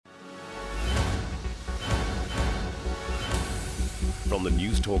From the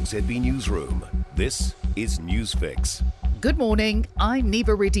Newstalk ZB Newsroom, this is Newsfix. Good morning, I'm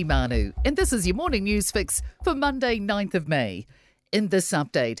Neva Retimanu, and this is your morning news fix for Monday, 9th of May. In this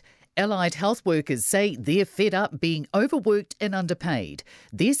update, allied health workers say they're fed up being overworked and underpaid.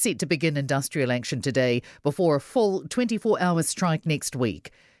 They're set to begin industrial action today before a full 24-hour strike next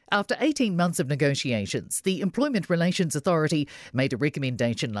week. After 18 months of negotiations, the Employment Relations Authority made a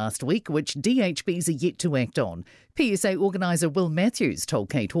recommendation last week which DHBs are yet to act on. PSA organiser Will Matthews told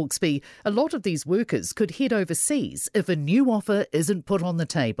Kate Hawkesby a lot of these workers could head overseas if a new offer isn't put on the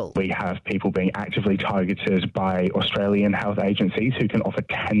table. We have people being actively targeted by Australian health agencies who can offer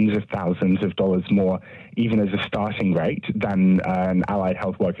tens of thousands of dollars more, even as a starting rate, than an allied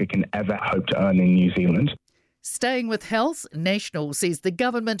health worker can ever hope to earn in New Zealand. Staying with health, National says the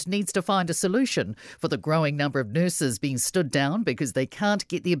government needs to find a solution for the growing number of nurses being stood down because they can't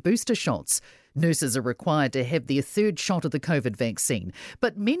get their booster shots. Nurses are required to have their third shot of the COVID vaccine,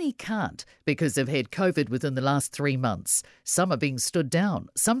 but many can't because they've had COVID within the last 3 months. Some are being stood down,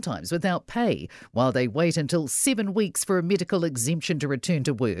 sometimes without pay, while they wait until 7 weeks for a medical exemption to return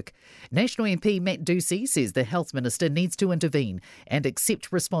to work. National MP Matt Ducey says the Health Minister needs to intervene and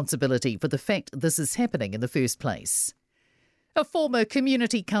accept responsibility for the fact this is happening in the first place. A former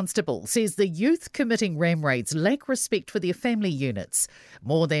community constable says the youth committing ram raids lack respect for their family units.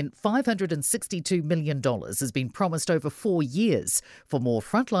 More than $562 million has been promised over 4 years for more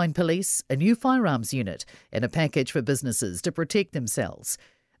frontline police, a new firearms unit and a package for businesses to protect themselves.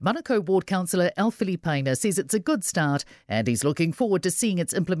 Manukau Ward Councillor Al Filipina says it's a good start and he's looking forward to seeing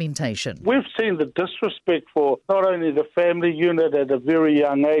its implementation. We've seen the disrespect for not only the family unit at a very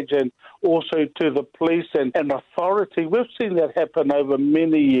young age and also to the police and authority. We've seen that happen over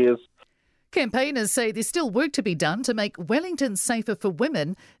many years. Campaigners say there's still work to be done to make Wellington safer for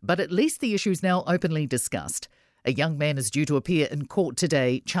women, but at least the issue's now openly discussed. A young man is due to appear in court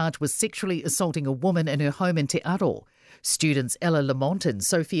today, charged with sexually assaulting a woman in her home in Te Aro. Students Ella Lamont and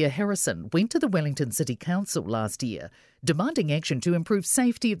Sophia Harrison went to the Wellington City Council last year, demanding action to improve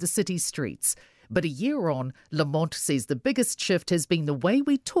safety of the city's streets. But a year on, Lamont says the biggest shift has been the way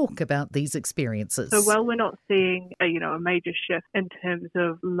we talk about these experiences. So while we're not seeing a major shift in terms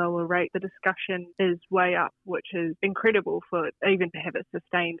of lower rate, the discussion is way up, which is incredible for even to have it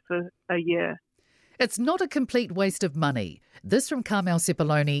sustained for a year. It's not a complete waste of money. This from Carmel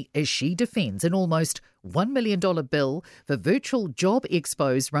Cepoloni as she defends an almost $1 million bill for virtual job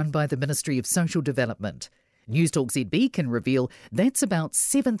expos run by the Ministry of Social Development. Newstalk ZB can reveal that's about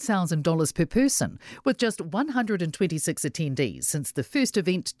 $7,000 per person, with just 126 attendees since the first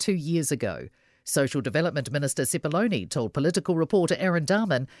event 2 years ago. Social Development Minister Cepoloni told political reporter Aaron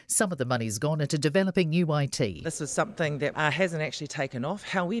Darman some of the money's gone into developing new IT. This is something that hasn't actually taken off.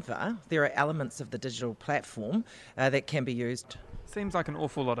 However, there are elements of the digital platform that can be used. Seems like an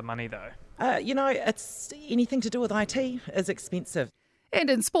awful lot of money though. It's anything to do with IT is expensive. And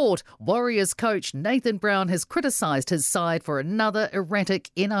in sport, Warriors coach Nathan Brown has criticised his side for another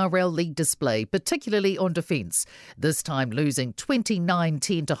erratic NRL League display, particularly on defence, this time losing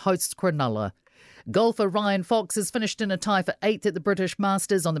 29-10 to hosts Cronulla. Golfer Ryan Fox has finished in a tie for 8th at the British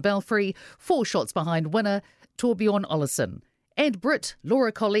Masters on the Belfry, 4 shots behind winner Torbjorn Olesen. And Brit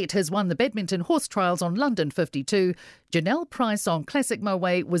Laura Collette has won the badminton horse trials on London 52. Janelle Price on Classic Moe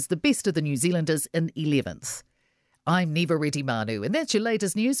was the best of the New Zealanders in 11th. I'm Neva Retimanu, and that's your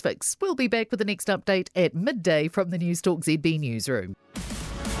latest news fix. We'll be back with the next update at midday from the Newstalk ZB newsroom.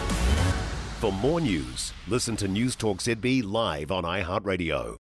 For more news, listen to Newstalk ZB live on iHeartRadio.